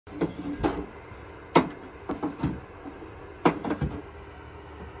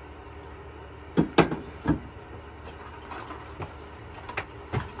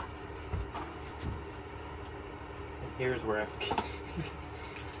$5 worth.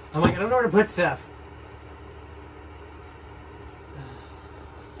 I'm like, I don't know where to put stuff.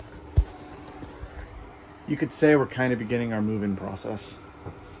 You could say we're kind of beginning our move-in process.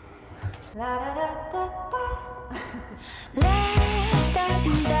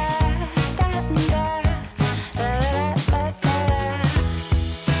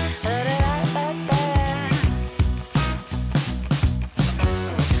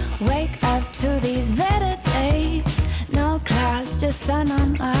 Wake up to these better days. No clouds, just sun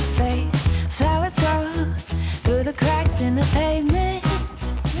on my face. Flowers grow through the cracks in the pavement.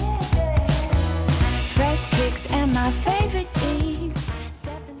 Fresh kicks and my favorite jeans.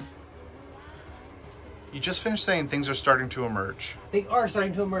 You just finished saying things are starting to emerge. They are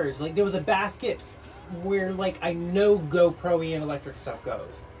starting to emerge. Like, there was a basket where, like, I know GoPro-y and electric stuff goes.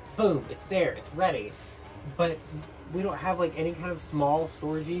 Boom, it's there, it's ready. But we don't have, like, any kind of small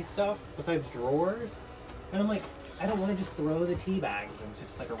storage-y stuff besides drawers. And I'm like, I don't want to just throw the tea bags into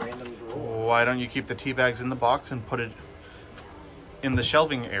just, like, a random drawer. Why don't you keep the tea bags in the box and put it in the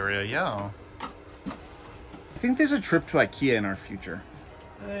shelving area? Yeah. I think there's a trip to IKEA in our future.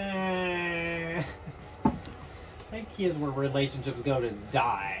 IKEA is where relationships go to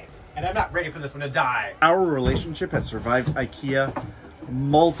die. And I'm not ready for this one to die. Our relationship has survived IKEA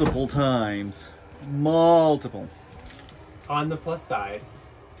multiple times. Multiple. On the plus side,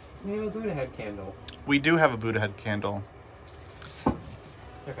 we have a Buddha head candle. We do have a Buddha head candle.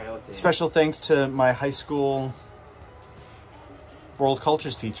 Okay, let's see. Special thanks to my high school world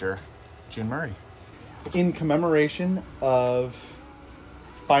cultures teacher, June Murray. In commemoration of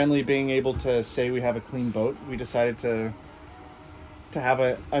finally being able to say we have a clean boat, we decided to have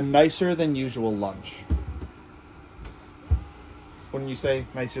a nicer than usual lunch. Wouldn't you say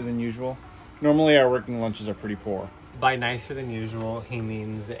nicer than usual? Normally our working lunches are pretty poor. By nicer than usual, he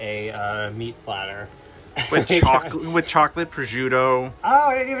means a meat platter. With chocolate, prosciutto. Oh,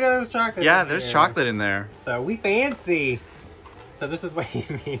 I didn't even know there was chocolate. Yeah, there's chocolate in there. So we fancy. So this is what he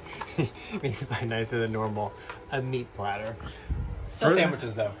means by nicer than normal. A meat platter. Still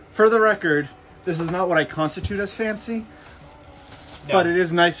sandwiches, though. For the record, this is not what I constitute as fancy, no. But it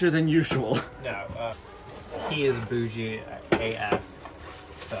is nicer than usual. No, he is bougie AF,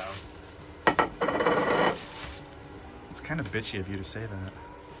 so. It's kind of bitchy of you to say that.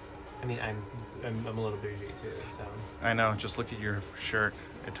 I mean, I'm a little bougie, too, so. I know, just look at your shirt.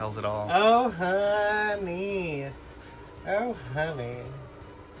 It tells it all. Oh, honey. Oh, honey.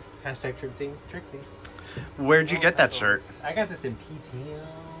 Hashtag Trixie. Where'd you get that shirt? I got this in P-Town.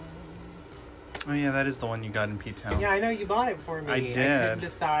 Oh yeah, that is the one you got in P-Town. Yeah, I know, you bought it for me. I did. I couldn't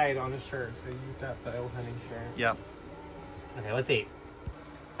decide on a shirt, so you got the Oh Honey shirt. Yep. Okay, let's eat.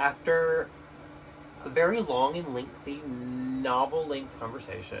 After a very long and lengthy, novel-length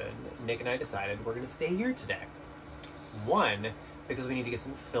conversation, Nick and I decided we're going to stay here today. One, because we need to get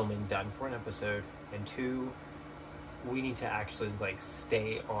some filming done for an episode, and two, we need to actually, like,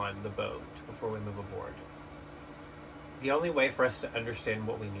 stay on the boat before we move aboard. The only way for us to understand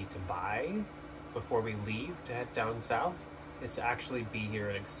what we need to buy before we leave to head down south is to actually be here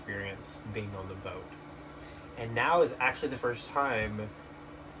and experience being on the boat. And now is actually the first time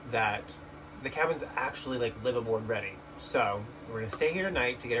that the cabin's actually, like, live aboard ready. So we're going to stay here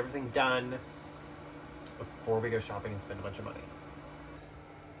tonight to get everything done before we go shopping and spend a bunch of money.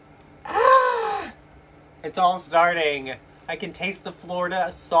 Ah! It's all starting. I can taste the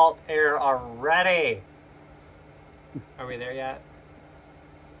Florida salt air already. Are we there yet?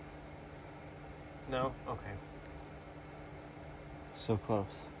 No? Okay. So close.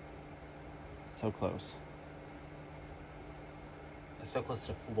 So close. So close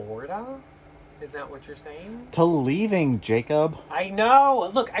to Florida? Is that what you're saying? To leaving, Jacob. I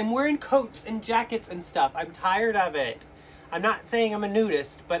know! Look, I'm wearing coats and jackets and stuff. I'm tired of it. I'm not saying I'm a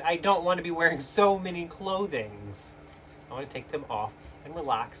nudist, but I don't want to be wearing so many clothings. I want to take them off and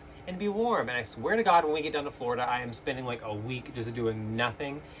relax and be warm. And I swear to God, when we get down to Florida, I am spending like a week just doing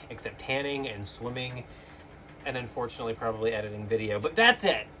nothing except tanning and swimming and unfortunately probably editing video. But that's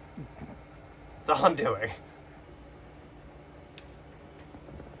it! That's all I'm doing.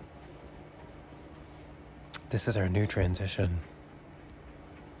 This is our new transition.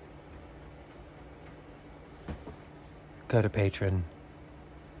 Go to Patreon.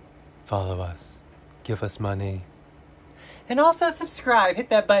 Follow us. Give us money. And also subscribe. Hit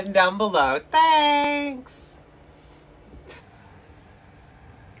that button down below. Thanks!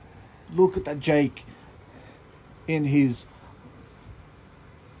 Look at that Jake in his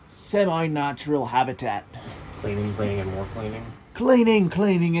semi-natural habitat. Cleaning, and more cleaning.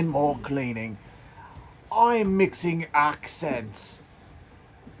 Cleaning, and more cleaning. I'm mixing accents.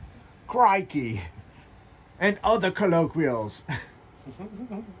 Crikey. and other colloquials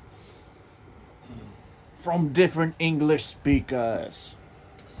from different English speakers.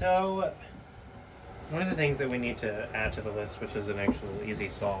 So, one of the things that we need to add to the list, which is an actual easy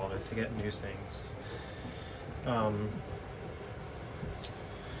solve, is to get new things.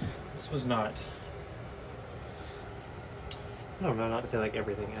 This was not, I don't know, not to say like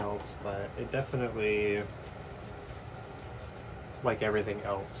everything else, but it definitely, like everything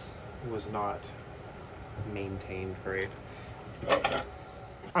else, was not maintained great.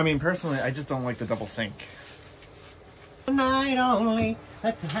 I mean, personally, I just don't like the double sink. One night only,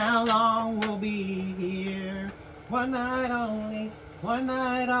 that's how long we'll be here. One night only,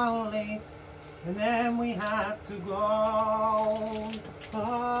 and then we have to go.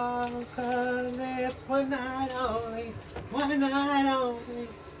 Oh, 'cause it's one night only,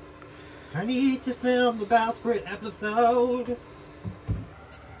 I need to film the Bowsprit episode.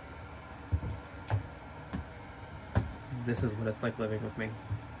 This is what it's like living with me.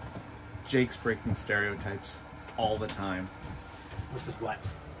 Jake's breaking stereotypes all the time. Which is what?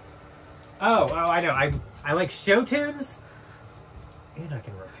 Oh, I know. I like show tunes, and I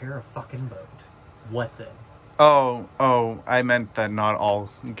can repair a fucking boat. What then? Oh, I meant that not all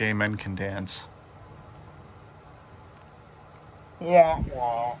gay men can dance. I'm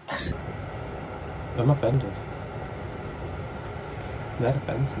offended. That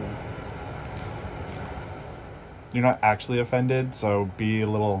offends me. You're not actually offended, so be a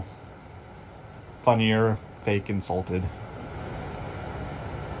little funnier, fake insulted.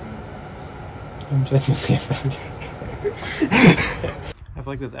 I'm genuinely offended. I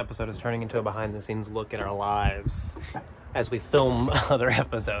feel like this episode is turning into a behind-the-scenes look at our lives as we film other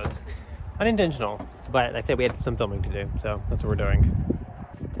episodes. Unintentional, but I said we had some filming to do, so that's what we're doing.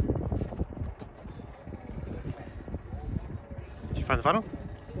 Did you find the funnel?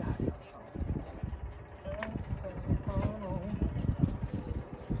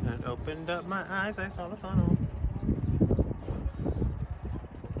 And opened up my eyes, I saw the funnel.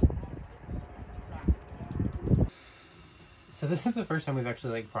 So this is the first time we've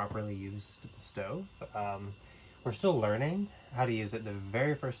actually like properly used the stove. We're still learning how to use it. The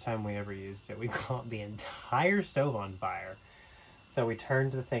very first time we ever used it, we caught the entire stove on fire. So we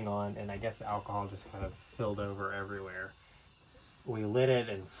turned the thing on, and I guess the alcohol just kind of filled over everywhere. We lit it,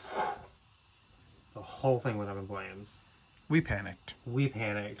 and the whole thing went up in flames. We panicked. We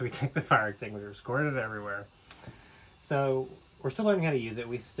took the fire extinguisher, squirted it everywhere. So we're still learning how to use it.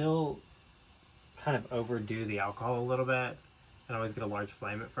 We still kind of overdo the alcohol a little bit and always get a large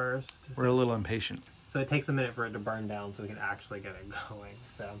flame at first. We're a little impatient. So it takes a minute for it to burn down so we can actually get it going.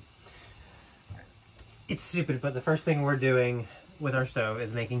 So it's stupid, but the first thing we're doing with our stove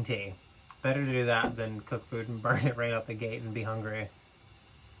is making tea. Better to do that than cook food and burn it right out the gate and be hungry.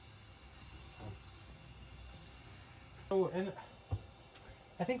 So, and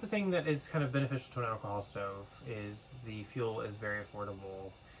I think the thing that is kind of beneficial to an alcohol stove is the fuel is very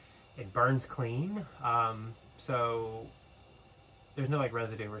affordable. It burns clean, so there's no like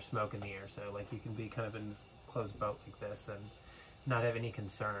residue or smoke in the air, so like you can be kind of in this closed boat like this and not have any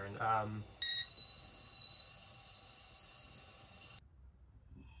concern. Oh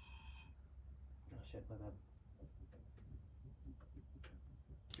shit, my bad.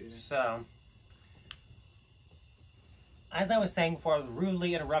 So, as I was saying before, I was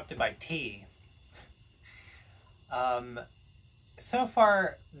rudely interrupted by tea. So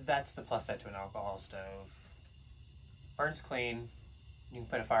far, that's the plus side to an alcohol stove. Burns clean. You can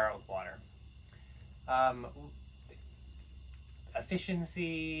put a fire out with water.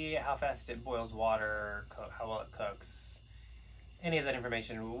 Efficiency, how fast it boils water, how well it cooks. Any of that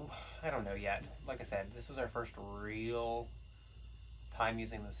information, I don't know yet. Like I said, this was our first real time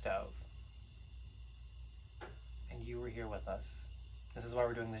using the stove. And you were here with us. This is why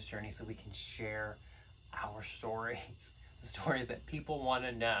we're doing this journey, so we can share our stories. The stories that people want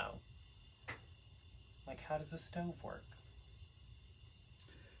to know. Like, how does a stove work?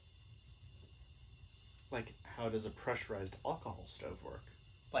 Like, how does a pressurized alcohol stove work?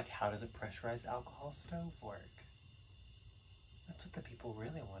 Like, how does a pressurized alcohol stove work? That's what the people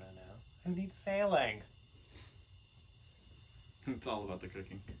really want to know. Who needs sailing? It's all about the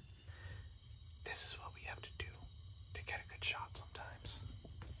cooking. This is what we have to do to get a good shot sometimes.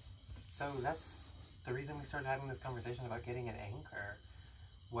 So that's the reason we started having this conversation about getting an anchor,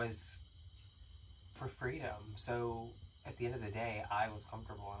 was for freedom. So at the end of the day, I was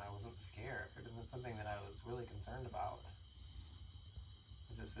comfortable and I wasn't scared, and it's something that I was really concerned about.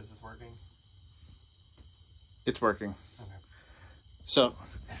 Is this working? It's working. Okay. So,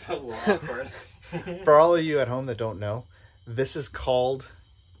 It feels a little awkward. for all of you at home that don't know, this is called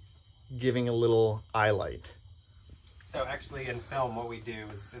giving a little eye light. So actually in film what we do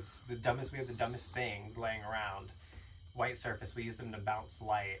is we have the dumbest things laying around. White surface, we use them to bounce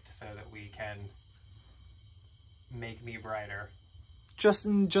light so that we can make me brighter. Just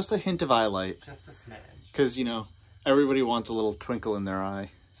a hint of eye light. Just a smidge. Because, you know, everybody wants a little twinkle in their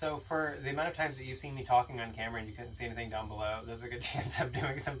eye. So for the amount of times that you've seen me talking on camera and you couldn't see anything down below, there's a good chance I'm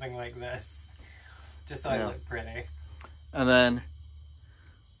doing something like this. Just so I look pretty. And then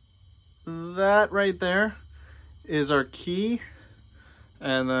that right there is our key.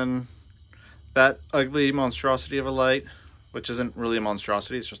 And then that ugly monstrosity of a light, which isn't really a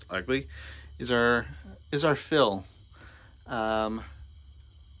monstrosity, it's just ugly, is our fill.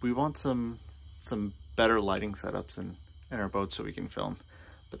 We want some better lighting setups in our boat so we can film.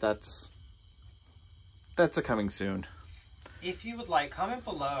 But that's a coming soon. If you would like, comment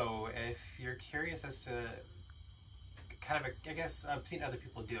below if you're curious as to kind of I guess I've seen other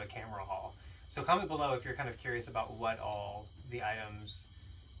people do a camera haul. So comment below if you're kind of curious about what all the items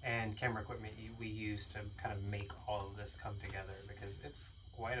and camera equipment we use to kind of make all of this come together, because it's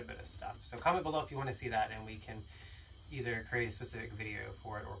quite a bit of stuff. So comment below if you want to see that, and we can either create a specific video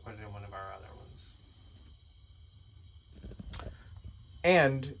for it or put it in one of our other ones.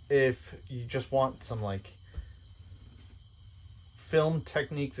 And if you just want some like film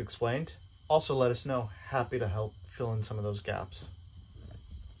techniques explained, also let us know. Happy to help fill in some of those gaps.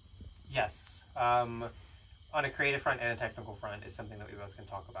 Yes. On a creative front and a technical front, it's something that we both can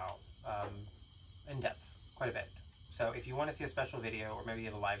talk about in depth quite a bit. So if you want to see a special video or maybe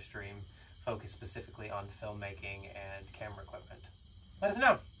a live stream focused specifically on filmmaking and camera equipment, let us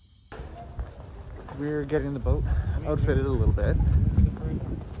know. We're getting the boat outfitted a little bit.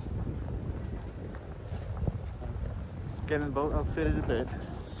 Getting the boat outfitted a bit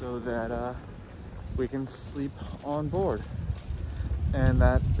so that we can sleep on board. And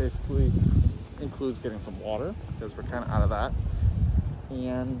that basically includes getting some water, because we're kind of out of that,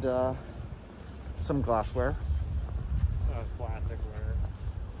 and some glassware.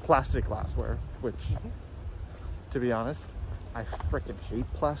 Plastic glassware, which, to be honest, I frickin' hate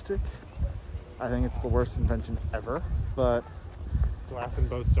plastic. I think it's the worst invention ever, but... Glass and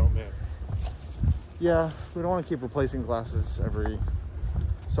boats don't mix. Yeah, we don't want to keep replacing glasses every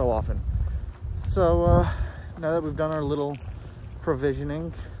so often. So, now that we've done our little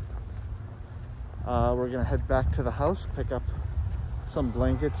provisioning, we're gonna head back to the house, pick up some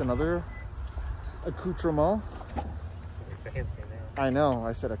blankets and other accoutrements. Fancy now. I know,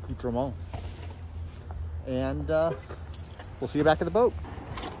 I said accoutrement. And we'll see you back at the boat.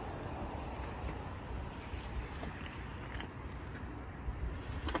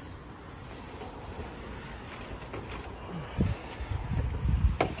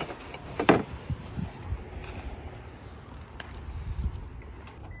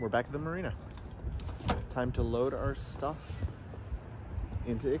 We're back at the marina. Time to load our stuff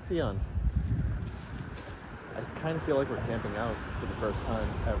into Ixion. I kind of feel like we're camping out for the first time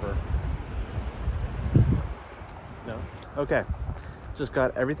ever. No? Okay. Just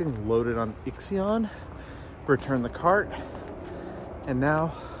got everything loaded on Ixion, returned the cart, and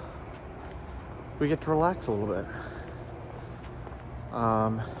now we get to relax a little bit.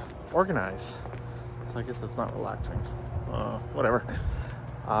 Organize. So I guess that's not relaxing. Whatever.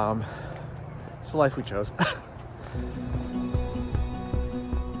 It's the life we chose.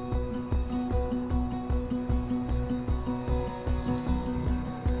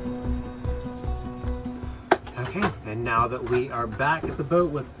 Okay, and now that we are back at the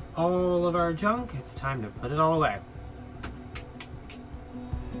boat with all of our junk, it's time to put it all away.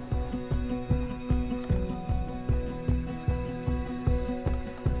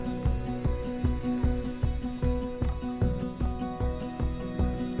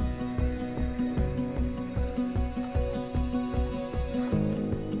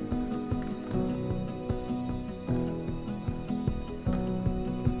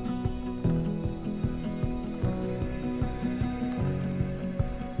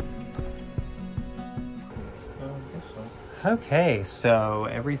 Okay, so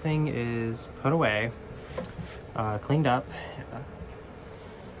everything is put away, cleaned up,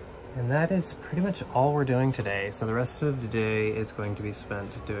 and that is pretty much all we're doing today. So the rest of the day is going to be spent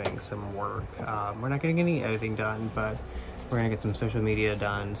doing some work. We're not getting any editing done, but we're gonna get some social media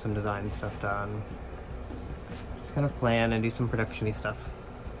done, some design stuff done. Just kind of plan and do some production-y stuff.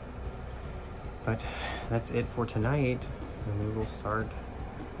 But that's it for tonight, and we will start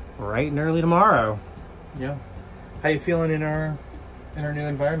bright and early tomorrow. Yeah. How you feeling in our new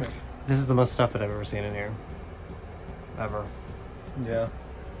environment? This is the most stuff that I've ever seen in here. Ever. Yeah.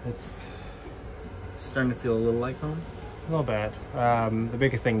 It's starting to feel a little like home. little bit. The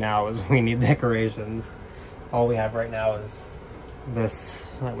biggest thing now is we need decorations. All we have right now is this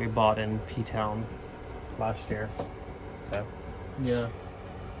that we bought in P-Town last year. So Yeah.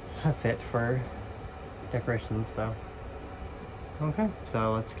 that's it for decorations though. Okay,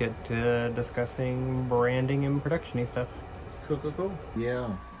 so let's get to discussing branding and production-y stuff. Cool.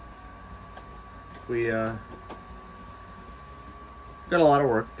 Yeah. We got a lot of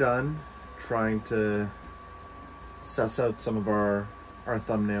work done trying to suss out some of our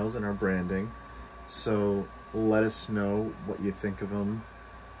thumbnails and our branding. So let us know what you think of them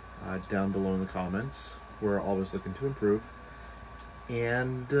down below in the comments. We're always looking to improve.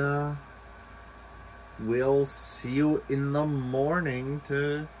 And we'll see you in the morning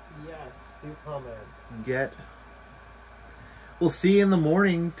to Yes, do comment. get... We'll see you in the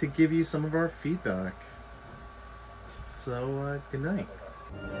morning to give you some of our feedback. So, good night.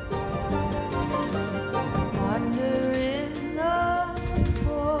 Wander in the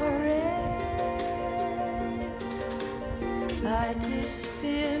forest, light is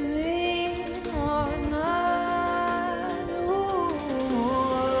spinning on night. Ooh.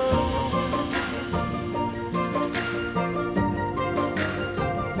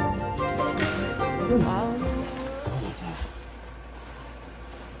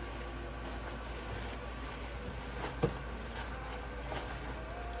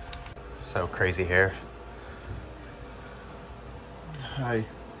 So crazy hair. Hi.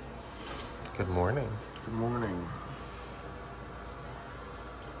 Good morning. Good morning.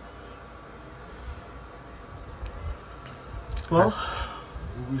 Well,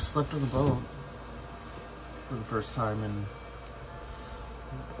 we slept on the boat for the first time in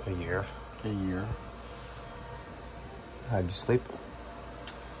A year. a year. How'd you sleep?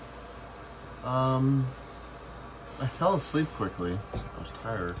 I fell asleep quickly. I was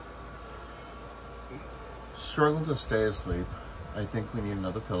tired. Struggled to stay asleep. I think we need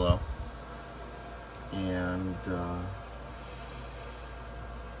another pillow. And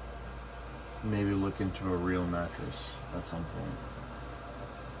maybe look into a real mattress at some point.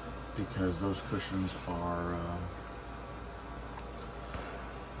 Because those cushions are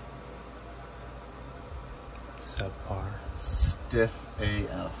Subpar. stiff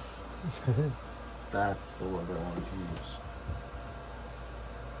AF. That's the word I wanted to use.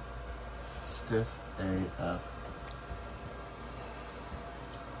 Stiff AF.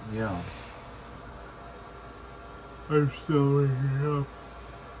 Yeah. I'm still waking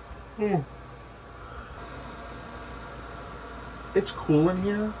up. It's cool in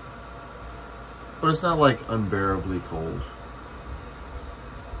here, but it's not like unbearably cold.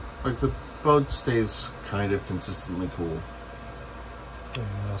 Like the boat stays kind of consistently cool. Yeah,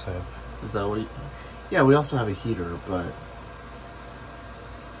 we also have... Is that what you... Yeah, we also have a heater, but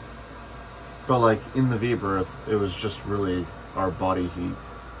like in the V-berth, it was just really our body heat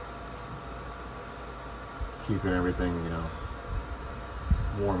keeping everything, you know,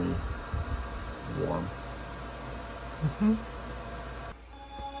 warm. Mm-hmm.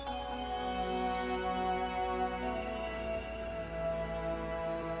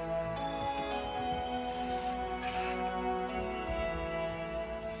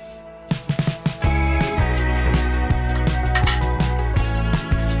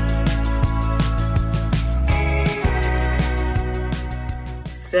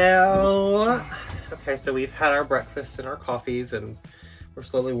 So we've had our breakfast and our coffees and we're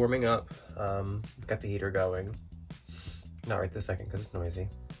slowly warming up. Got the heater going. Not right this second because it's noisy.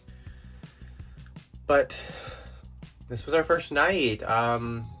 But this was our first night.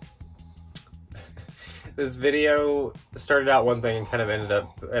 This video started out one thing and kind of ended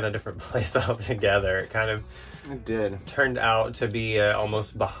up in a different place altogether. It did. Turned out to be a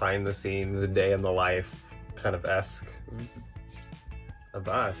almost behind the scenes, day in the life kind of esque of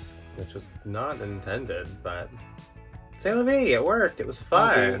us, which was not intended, but c'est la vie, it worked. It was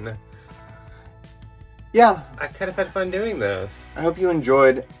fun. Okay. Yeah. I kind of had fun doing this. I hope you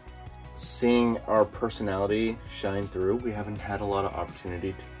enjoyed seeing our personality shine through. We haven't had a lot of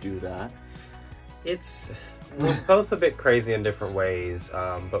opportunity to do that. We're both a bit crazy in different ways,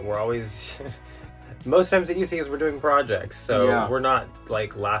 but we're always... Most times that you see is we're doing projects, so yeah. We're not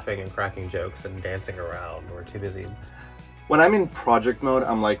like laughing and cracking jokes and dancing around. We're too busy. When I'm in project mode,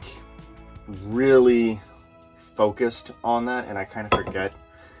 I'm like really focused on that, and I kind of forget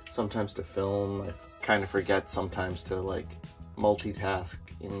sometimes to film. I kind of forget sometimes to like multitask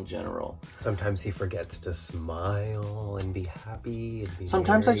in general. Sometimes he forgets to smile and be happy. And be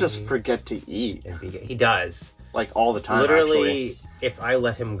sometimes merry I just forget to eat. He does. Like all the time, Literally, actually. If I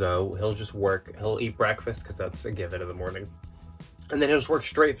let him go, he'll just work. He'll eat breakfast because that's a given in the morning. And then he'll just work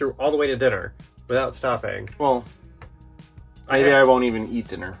straight through all the way to dinner without stopping. Well, Maybe I won't even eat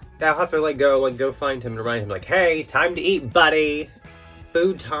dinner. I'll have to go find him and remind him like, hey, time to eat, buddy.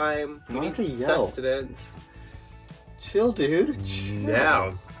 Food time. You don't have to need yell. sustenance. Chill, dude. Chill.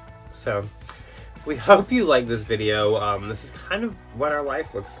 Yeah. So, we hope you like this video. This is kind of what our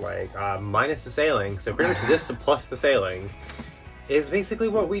life looks like, minus the sailing. So pretty much this plus the sailing is basically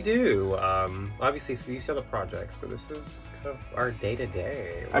what we do. Obviously, so you see the projects, but this is kind of our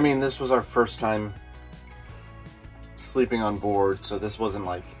day-to-day. I mean, this was our first time sleeping on board, so this wasn't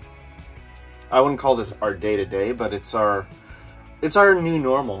like, I wouldn't call this our day-to-day, but it's our new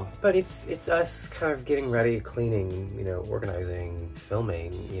normal. But it's us kind of getting ready, cleaning, you know, organizing,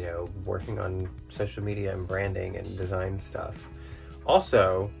 filming, you know, working on social media and branding and design stuff.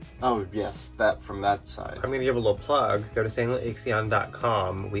 Also, oh yes, that from that side. I'm gonna give a little plug. Go to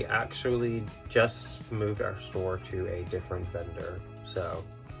Ixion.com. We actually just moved our store to a different vendor, so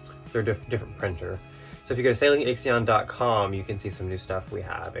they're different printer. So if you go to Ixion.com, you can see some new stuff we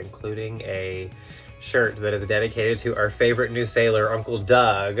have, including a shirt that is dedicated to our favorite new sailor, Uncle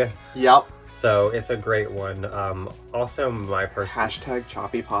Doug. Yep. So it's a great one. Also, my personal Hashtag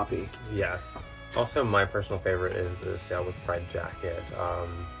Choppy Poppy. Yes. Also, my personal favorite is the Sail with Pride jacket.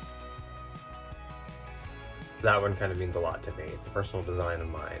 That one kind of means a lot to me. It's a personal design of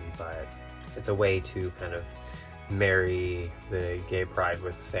mine, but it's a way to kind of marry the gay pride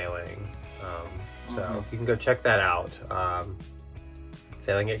with sailing. So you can go check that out.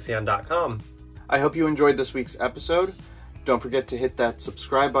 SailingIxion.com. I hope you enjoyed this week's episode. Don't forget to hit that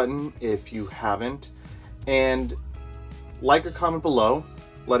subscribe button if you haven't. And like or comment below.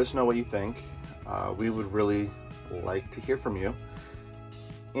 Let us know what you think. We would really like to hear from you.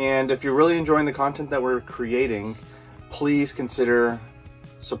 And if you're really enjoying the content that we're creating, please consider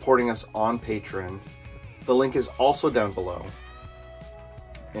supporting us on Patreon. The link is also down below.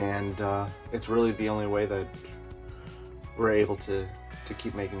 And it's really the only way that we're able to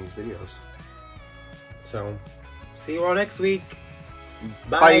keep making these videos. So, see you all next week.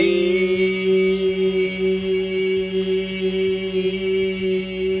 Bye.